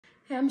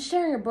Hey, I'm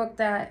sharing a book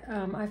that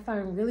I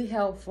find really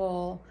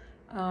helpful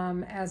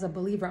as a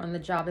believer on the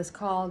job. It's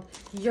called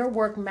Your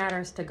Work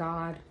Matters to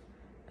God.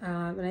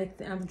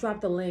 I've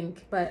dropped the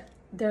link, but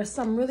there's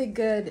some really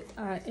good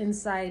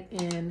insight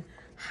in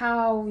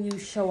how you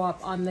show up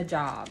on the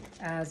job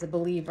as a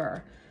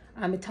believer.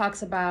 It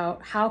talks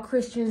about how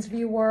Christians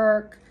view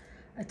work.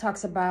 It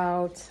talks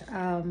about,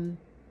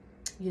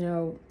 you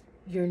know,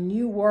 your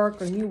new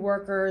work or new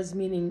workers,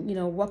 meaning,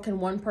 what can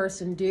one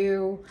person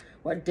do?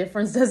 What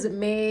difference does it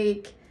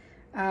make?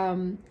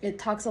 It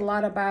talks a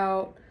lot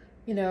about,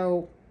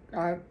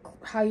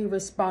 how you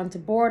respond to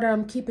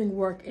boredom, keeping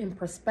work in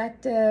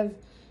perspective,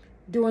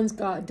 doing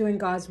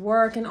God's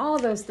work, and all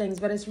of those things.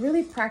 But it's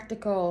really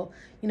practical.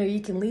 You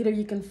can lead or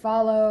you can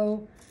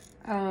follow.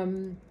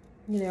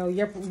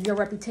 Your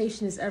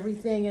reputation is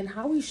everything, and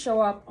how we show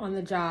up on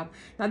the job.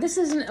 Now, this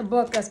isn't a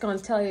book that's going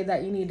to tell you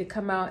that you need to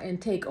come out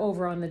and take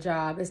over on the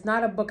job. It's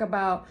not a book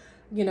about,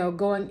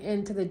 going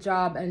into the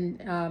job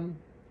and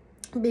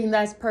being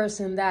that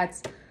person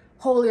that's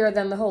holier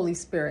than the Holy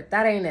Spirit.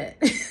 That ain't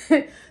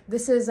it.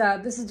 This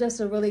is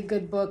just a really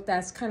good book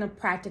that's kind of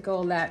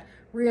practical, that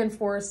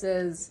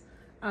reinforces,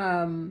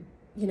 the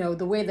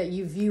way that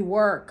you view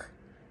work.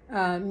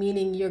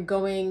 Meaning you're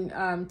going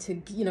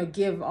to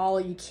give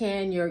all you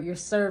can. You're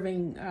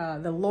serving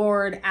the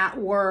Lord at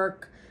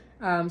work.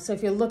 So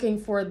if you're looking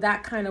for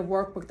that kind of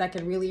workbook that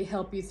can really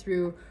help you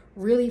through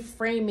really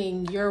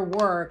framing your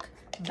work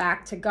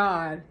back to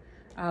God,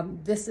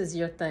 this is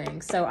your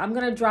thing. So I'm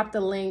gonna drop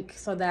the link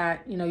so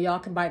that y'all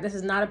can buy it. This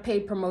is not a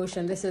paid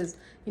promotion. This is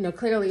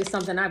clearly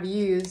something I've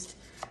used.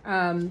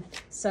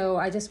 So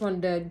I just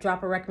wanted to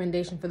drop a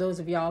recommendation for those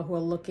of y'all who are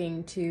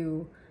looking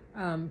to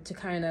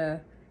kind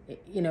of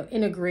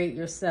integrate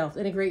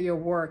your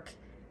work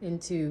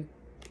into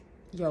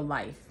your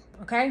life.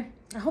 Okay,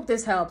 I hope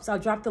this helps. I'll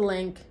drop the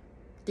link.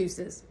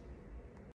 Deuces.